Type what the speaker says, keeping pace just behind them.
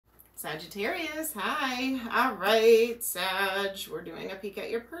Sagittarius, hi. All right, Sag, we're doing a peek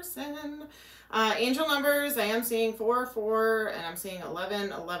at your person. Angel numbers, I am seeing 4, 4, and I'm seeing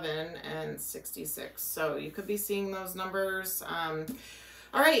 11, 11, and 66. So you could be seeing those numbers. All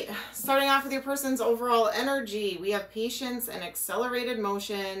right, starting off with your person's overall energy, we have patience and accelerated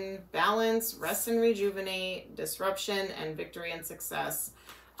motion, balance, rest and rejuvenate, disruption, and victory and success.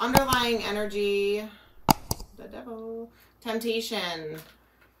 Underlying energy, the devil, temptation,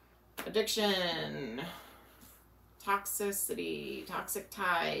 addiction, toxicity, toxic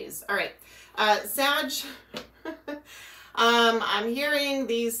ties. All right, Sag, I'm hearing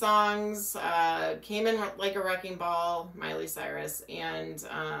these songs, Came in Like a Wrecking Ball, Miley Cyrus, and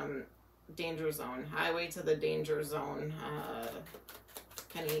Danger Zone, Highway to the Danger Zone,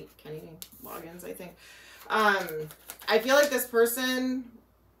 Kenny Loggins, I think. I feel like this person,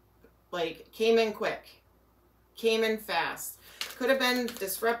 like, came in quick, came in fast. Could have been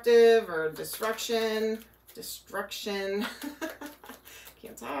disruptive or destruction.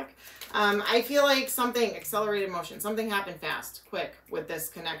 Can't talk. I feel like something, accelerated motion, something happened fast, quick with this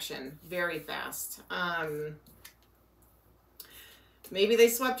connection, very fast. Maybe they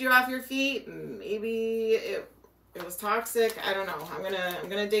swept you off your feet. Maybe it was toxic. I don't know. I'm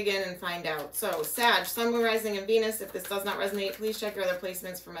gonna dig in and find out. So Sag, Sun, Moon, Rising, and Venus. If this does not resonate, please check your other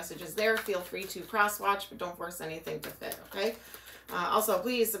placements for messages there. Feel free to cross watch, but don't force anything to fit. Okay. Also,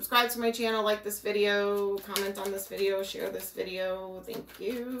 please subscribe to my channel, like this video, comment on this video, share this video. Thank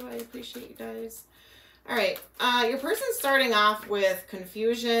you. I appreciate you guys. All right. Your person's starting off with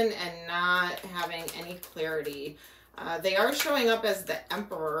confusion and not having any clarity. They are showing up as the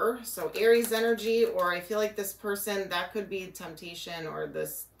Emperor, so Aries energy, or I feel like this person, that could be temptation or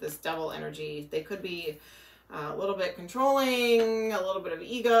this devil energy. They could be a little bit controlling, a little bit of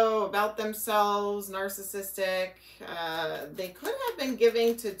ego about themselves, narcissistic. They could have been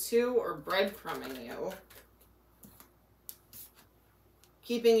giving to or breadcrumbing you.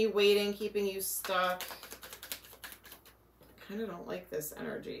 Keeping you waiting, keeping you stuck. I kind of don't like this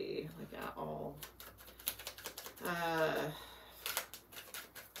energy, like, at all.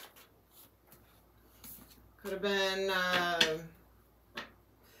 Could have been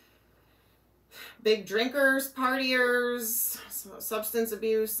big drinkers, partiers, substance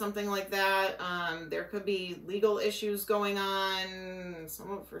abuse, something like that. There could be legal issues going on.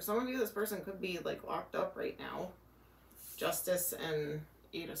 For some of you, this person could be like locked up right now. Justice and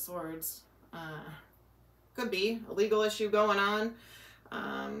 8 of Swords. Could be a legal issue going on.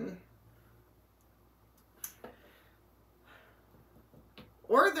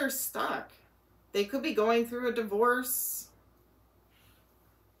 Or they're stuck. They could be going through a divorce.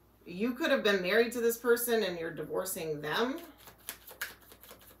 You could have been married to this person and you're divorcing them.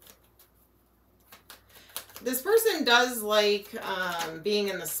 This person does like being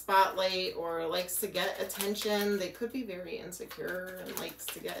in the spotlight or likes to get attention. They could be very insecure and likes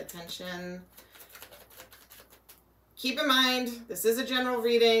to get attention. Keep in mind, this is a general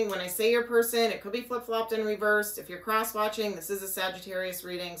reading. When I say your person, it could be flip-flopped and reversed. If you're cross-watching, this is a Sagittarius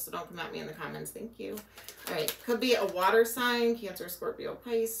reading, so don't come at me in the comments. Thank you. All right, could be a water sign, Cancer, Scorpio,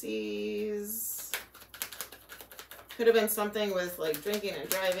 Pisces. Could have been something with like drinking and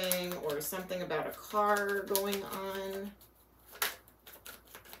driving or something about a car going on.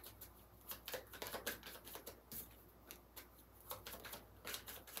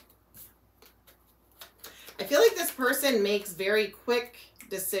 I feel like this person makes very quick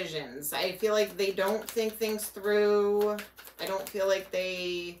decisions. I feel like they don't think things through. I don't feel like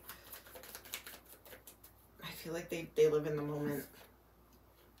they... I feel like they live in the moment.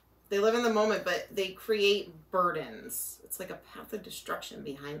 They live in the moment, but they create burdens. It's like a path of destruction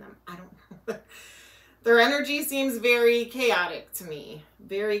behind them. I don't know. Their energy seems very chaotic to me.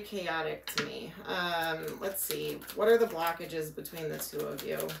 Very chaotic to me. Let's see. What are the blockages between the two of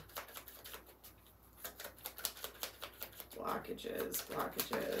you? Blockages. I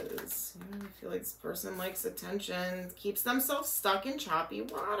feel like this person likes attention, keeps themselves stuck in choppy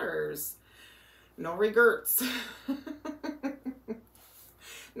waters. No regrets.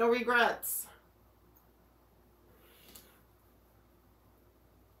 No regrets.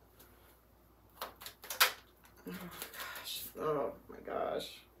 Oh gosh. Oh my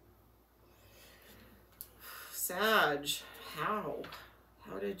gosh. Sag, how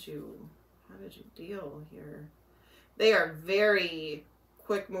did you deal here? They are very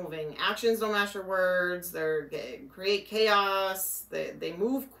quick moving. Actions don't match their words. They create chaos. They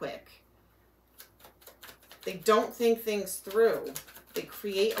move quick. They don't think things through. They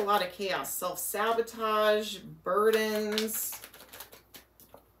create a lot of chaos. Self-sabotage, burdens.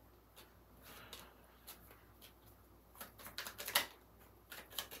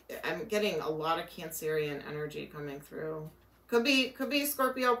 I'm getting a lot of Cancerian energy coming through. Could be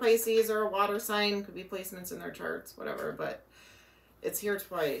Scorpio, Pisces, or a water sign. Could be placements in their charts, whatever. But it's here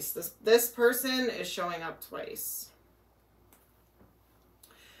twice. This person is showing up twice.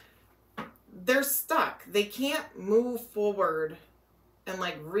 They're stuck. They can't move forward and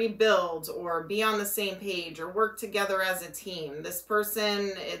like rebuild or be on the same page or work together as a team. This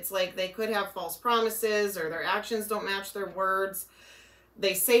person, it's like they could have false promises or their actions don't match their words.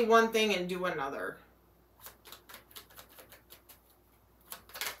 They say one thing and do another.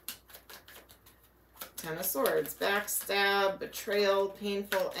 Ten of Swords, backstab, betrayal,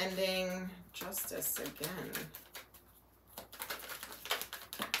 painful ending, justice again.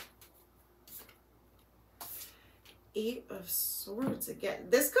 Eight of Swords again.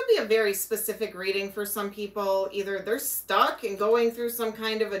 This could be a very specific reading for some people. Either they're stuck and going through some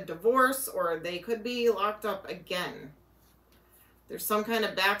kind of a divorce, or they could be locked up again. There's some kind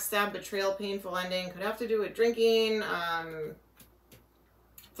of backstab, betrayal, painful ending. Could have to do with drinking,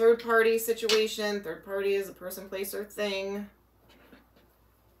 third party situation. Third party is a person, place, or thing.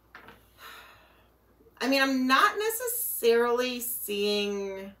 I mean, I'm not necessarily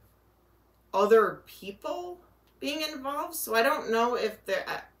seeing other people being involved, so I don't know if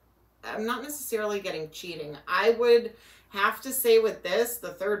I'm not necessarily getting cheating. I would have to say with this,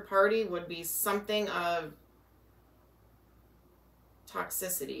 the third party would be something of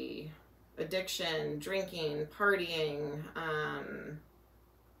toxicity, addiction, drinking, partying,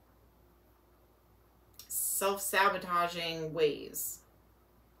 self-sabotaging ways.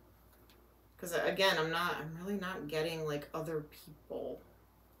 Because again, I'm really not getting like other people.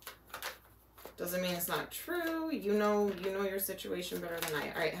 Doesn't mean it's not true. You know your situation better than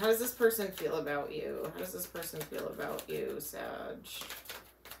I. All right, how does this person feel about you? How does this person feel about you, Sag?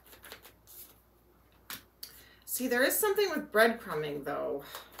 See, there is something with breadcrumbing, though.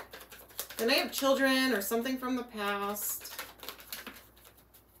 Then I have children or something from the past.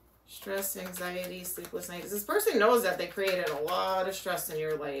 Stress, anxiety, sleepless nights. This person knows that they created a lot of stress in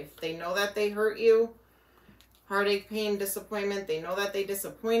your life. They know that they hurt you. Heartache, pain, disappointment. They know that they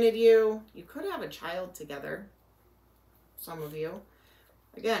disappointed you. You could have a child together. Some of you.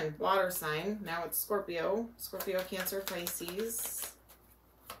 Again, water sign. Now it's Scorpio. Scorpio, Cancer, Pisces.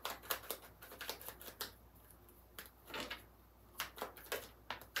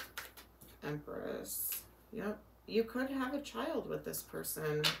 Empress. Yep. You could have a child with this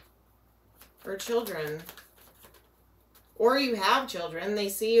person. Or children. Or you have children. They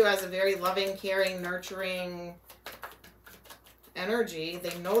see you as a very loving, caring, nurturing energy.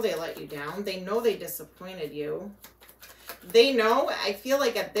 They know they let you down. They know they disappointed you. They know, I feel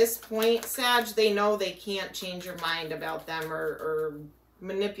like at this point, Sag, they know they can't change your mind about them or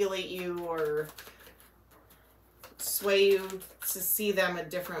manipulate you or sway you to see them a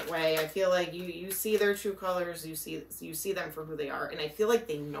different way. I feel like you see their true colors. You see them for who they are. And I feel like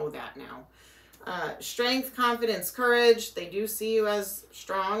they know that now. Strength, confidence, courage. They do see you as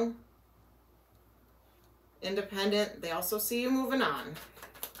strong, independent. They also see you moving on.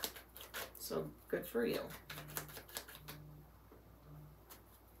 So good for you.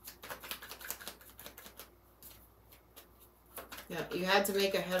 Yeah, you had to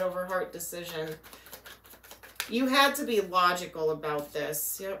make a head over heart decision. You had to be logical about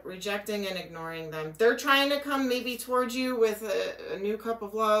this. Yep, rejecting and ignoring them. They're trying to come maybe towards you with a new cup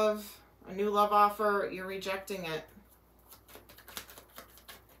of love. A new love offer, you're rejecting it.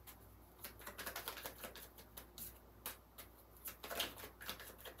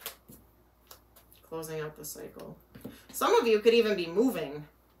 Closing out the cycle. Some of you could even be moving.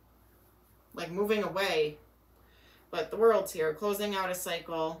 Like moving away. But the world's here. Closing out a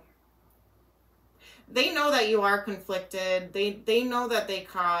cycle. They know that you are conflicted. They know that they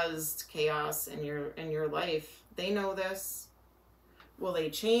caused chaos in your life. They know this. Will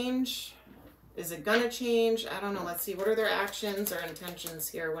they change? Is it gonna change? I don't know. Let's see. What are their actions or intentions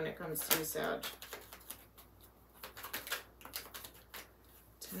here when it comes to you, Sag?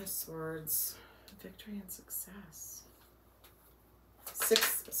 Ten of Swords. Victory and success.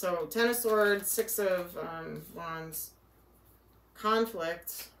 So 10 of Swords, 6 of Wands.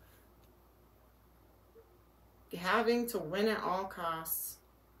 Conflict. Having to win at all costs.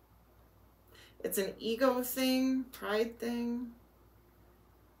 It's an ego thing, pride thing.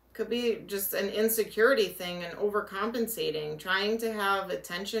 Could be just an insecurity thing and overcompensating, trying to have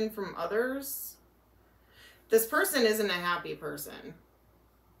attention from others. This person isn't a happy person.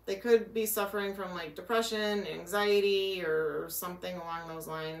 They could be suffering from like depression, anxiety, or something along those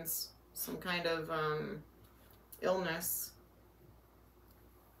lines. Some kind of illness.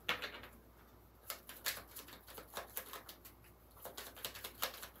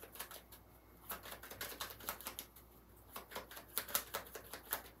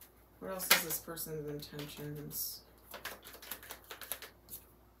 What else is this person's intentions?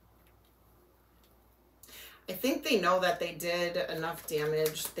 I think they know that they did enough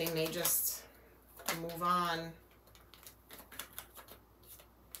damage. They may just move on.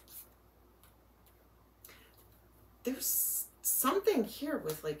 There's something here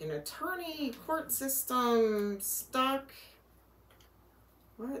with like an attorney, court system, stuck.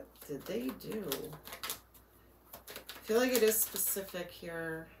 What did they do? I feel like it is specific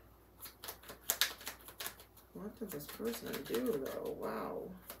here. What did this person do though? Wow.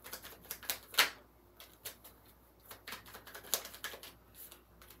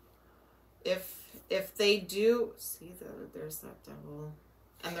 If they do, see, there's that devil,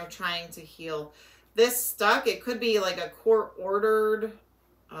 and they're trying to heal. This stuck, it could be like a court-ordered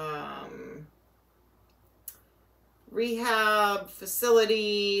rehab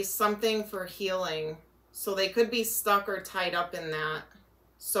facility, something for healing. So they could be stuck or tied up in that.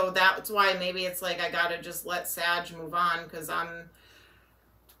 So that's why maybe it's like, I gotta just let Sag move on, because I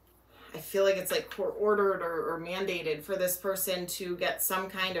feel like it's like court ordered or mandated for this person to get some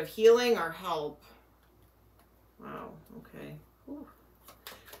kind of healing or help. Wow, okay. Whew.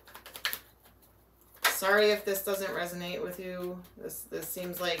 Sorry if this doesn't resonate with you. This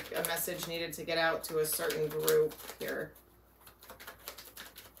seems like a message needed to get out to a certain group here.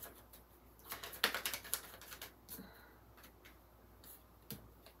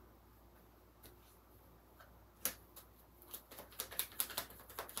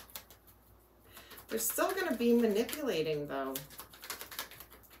 They're still going to be manipulating, though.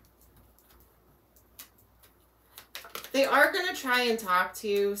 They are going to try and talk to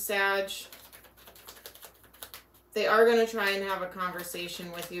you, Sag. They are going to try and have a conversation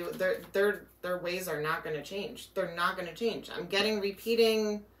with you. Their ways are not going to change. They're not going to change. I'm getting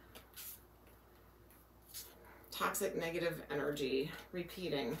repeating toxic negative energy.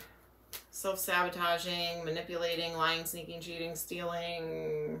 Repeating. Self-sabotaging, manipulating, lying, sneaking, cheating,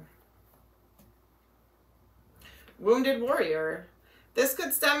 stealing. Wounded warrior. This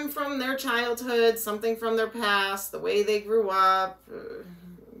could stem from their childhood, something from their past, the way they grew up,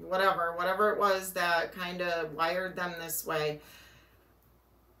 whatever it was that kind of wired them this way.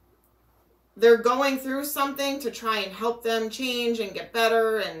 They're going through something to try and help them change and get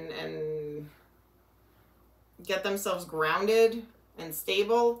better and get themselves grounded and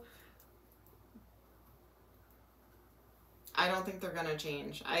stable. I don't think they're going to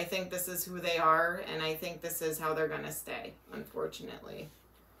change. I think this is who they are, and I think this is how they're going to stay, unfortunately.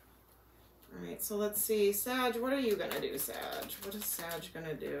 All right, so let's see. Sag, what are you going to do, Sag? What is Sag going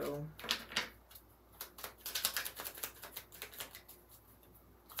to do?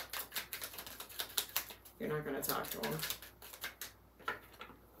 You're not going to talk to him.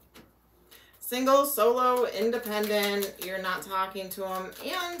 Single, solo, independent. You're not talking to him,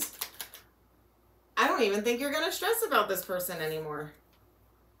 and I don't even think you're going to stress about this person anymore.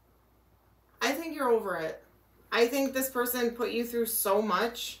 I think you're over it. I think this person put you through so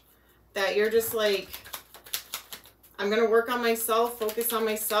much that you're just like, I'm going to work on myself, focus on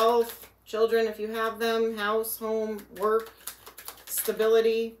myself, children if you have them, house, home, work,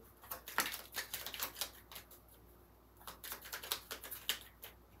 stability.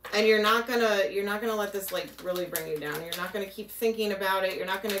 And you're not gonna let this like really bring you down. You're not gonna keep thinking about it. You're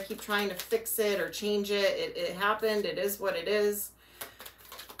not gonna keep trying to fix it or change it. It happened. It is what it is.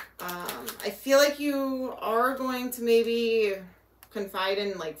 I feel like you are going to maybe confide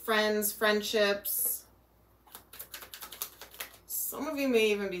in like friends, friendships. Some of you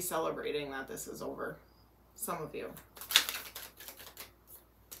may even be celebrating that this is over. Some of you.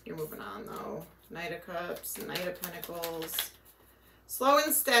 You're moving on though. Knight of Cups, Knight of Pentacles. Slow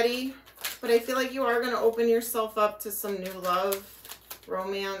and steady, but I feel like you are going to open yourself up to some new love,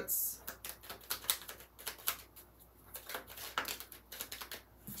 romance.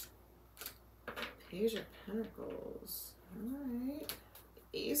 Page of Pentacles. All right.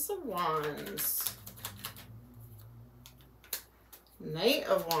 Ace of Wands. Knight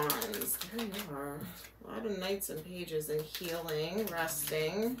of Wands. There you are. A lot of knights and pages and healing,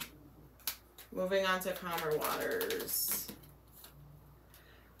 resting. Moving on to calmer waters.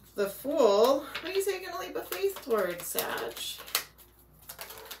 The Fool. What are you taking a leap of faith towards, Sag?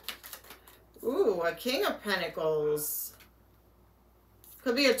 Ooh, a King of Pentacles.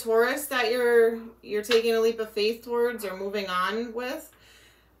 Could be a Taurus that you're taking a leap of faith towards or moving on with.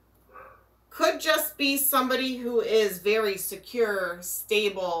 Could just be somebody who is very secure,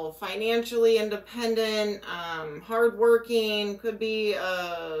 stable, financially independent, hardworking. Could be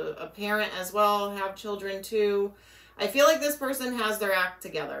a parent as well, have children too. I feel like this person has their act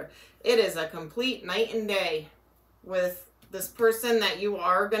together. It is a complete night and day with This person that you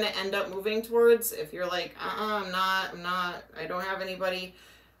are going to end up moving towards, if you're like, I'm not, I don't have anybody,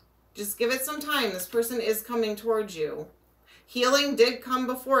 just give it some time. This person is coming towards you. Healing did come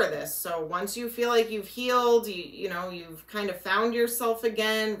before this. So once you feel like you've healed, you know, you've kind of found yourself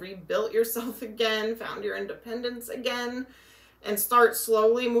again, rebuilt yourself again, found your independence again, and start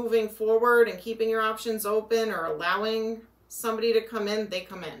slowly moving forward and keeping your options open or allowing somebody to come in, they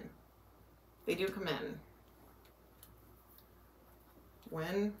come in. They do come in.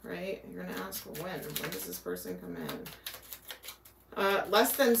 When, right? You're going to ask, well, when? When does this person come in?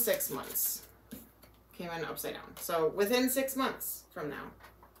 Less than 6 months. Came in upside down. So within 6 months from now,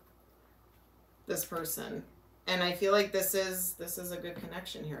 this person. And I feel like this is a good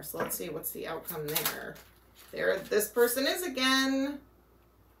connection here. So let's see what's the outcome there. There, this person is again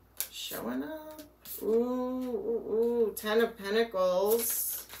showing up. Ooh, 10 of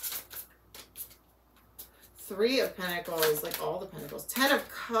Pentacles. 3 of Pentacles, like all the Pentacles. 10 of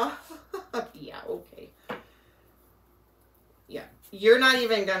Cups. Yeah, okay. Yeah, you're not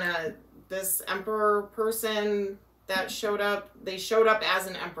even gonna, this Emperor person that showed up, they showed up as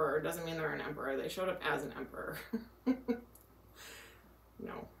an Emperor. Doesn't mean they're an Emperor. They showed up as an Emperor.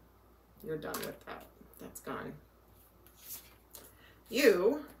 No, you're done with that. That's gone.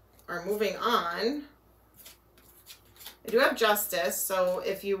 You are moving on. I do have Justice, so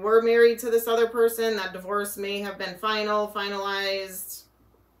if you were married to this other person, that divorce may have been finalized,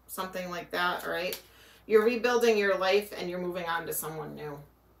 something like that, all right? You're rebuilding your life and you're moving on to someone new.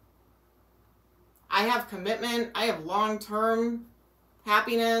 I have commitment. I have long-term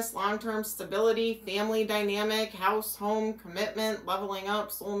happiness, long-term stability, family dynamic, house, home, commitment, leveling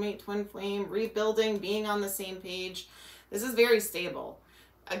up, soulmate, twin flame, rebuilding, being on the same page. This is very stable.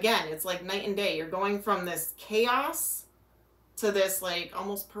 Again, it's like night and day. You're going from this chaos to this like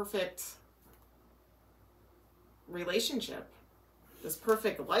almost perfect relationship, this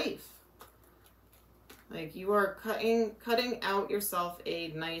perfect life. Like you are cutting out yourself a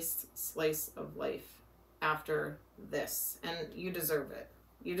nice slice of life after this, and you deserve it.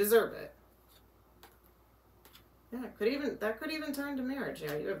 You deserve it. Yeah, that could even turn to marriage.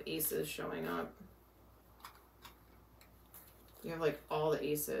 Yeah, you have aces showing up. You have like all the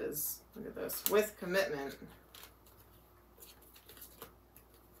aces. Look at this. With commitment.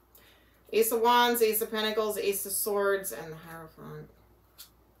 Ace of Wands, Ace of Pentacles, Ace of Swords, and the Hierophant.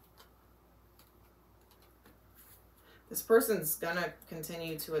 This person's gonna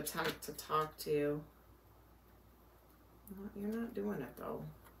continue to attempt to talk to you. You're not doing it though.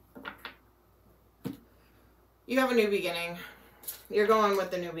 You have a new beginning. You're going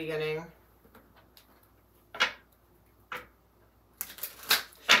with the new beginning.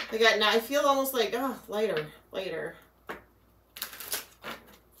 Again, now I feel almost like, oh, lighter. Like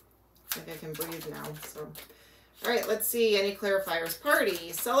I can breathe now. So, all right, let's see. Any clarifiers?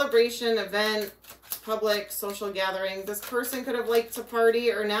 Party, celebration, event, public, social gathering. This person could have liked to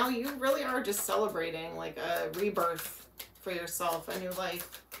party, or now you really are just celebrating like a rebirth for yourself, a new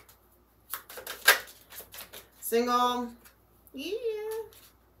life. Single, yeah.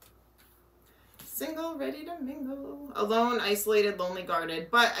 Single, ready to mingle. Alone, isolated, lonely, guarded.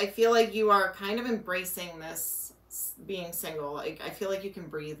 But I feel like you are kind of embracing this being single. Like I feel like you can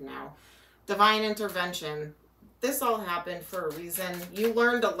breathe now. Divine intervention. This all happened for a reason. You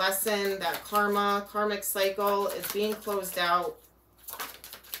learned a lesson that karmic cycle is being closed out.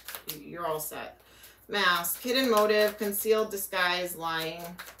 You're all set. Mask, hidden motive, concealed, disguise, lying.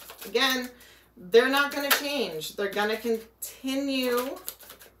 Again, they're not going to change. They're going to continue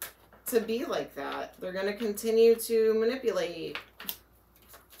to be like that. They're going to continue to manipulate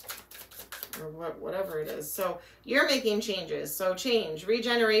or whatever it is. So you're making changes. So change,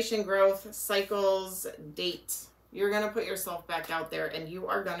 regeneration, growth, cycles, date. You're going to put yourself back out there and you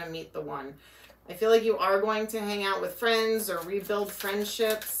are going to meet the one. I feel like you are going to hang out with friends or rebuild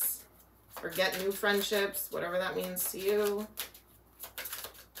friendships or get new friendships, whatever that means to you.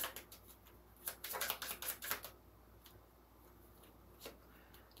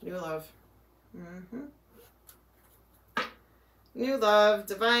 New love. New love,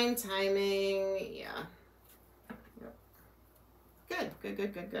 divine timing. Yeah. Yep.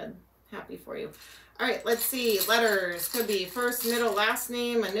 Good. Happy for you. All right, let's see. Letters could be first, middle, last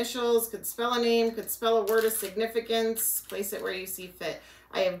name, initials, could spell a name, could spell a word of significance. Place it where you see fit.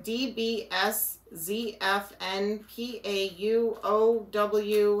 I have D, B, S, Z, F, N, P, A, U, O,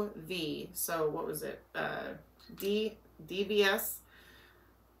 W, V. So what was it? D, B, S,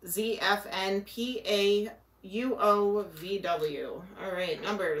 Z, F, N, P, A, U, O, V, W. All right,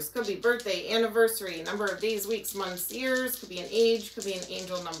 numbers. Could be birthday, anniversary, number of days, weeks, months, years. Could be an age, could be an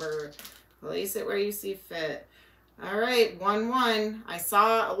angel number. Place it where you see fit. All right, 1-1. I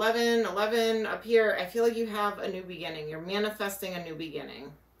saw 11 up here. I feel like you have a new beginning. You're manifesting a new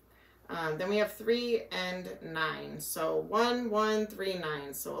beginning. Then we have 3 and 9. So 1, 1, 3,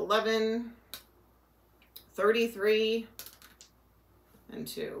 9. So 11, 33, and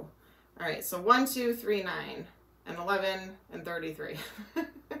 2. All right, so 1, 2, 3, 9, and 11, and 33.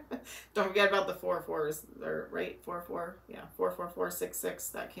 Don't forget about the 4 4s, right? 4 4, yeah, 4 4 4 6 6.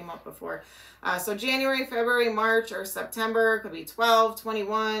 That came up before. So January, February, March, or September could be 12,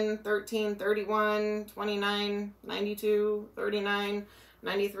 21, 13, 31, 29, 92, 39,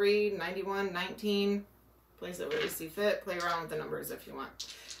 93, 91, 19. Place it where you see fit. Play around with the numbers if you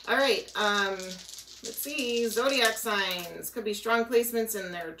want. All right. Let's see. Zodiac signs. Could be strong placements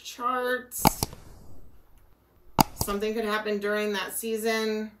in their charts. Something could happen during that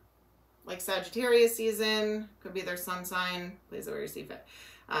season, like Sagittarius season. Could be their sun sign. Place it where you see fit.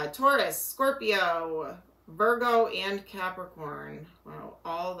 Taurus, Scorpio, Virgo, and Capricorn. Wow,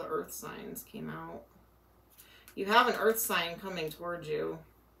 all the earth signs came out. You have an earth sign coming towards you.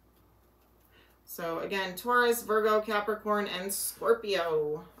 So again, Taurus, Virgo, Capricorn, and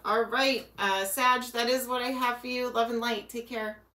Scorpio. All right, Sag, that is what I have for you. Love and light. Take care.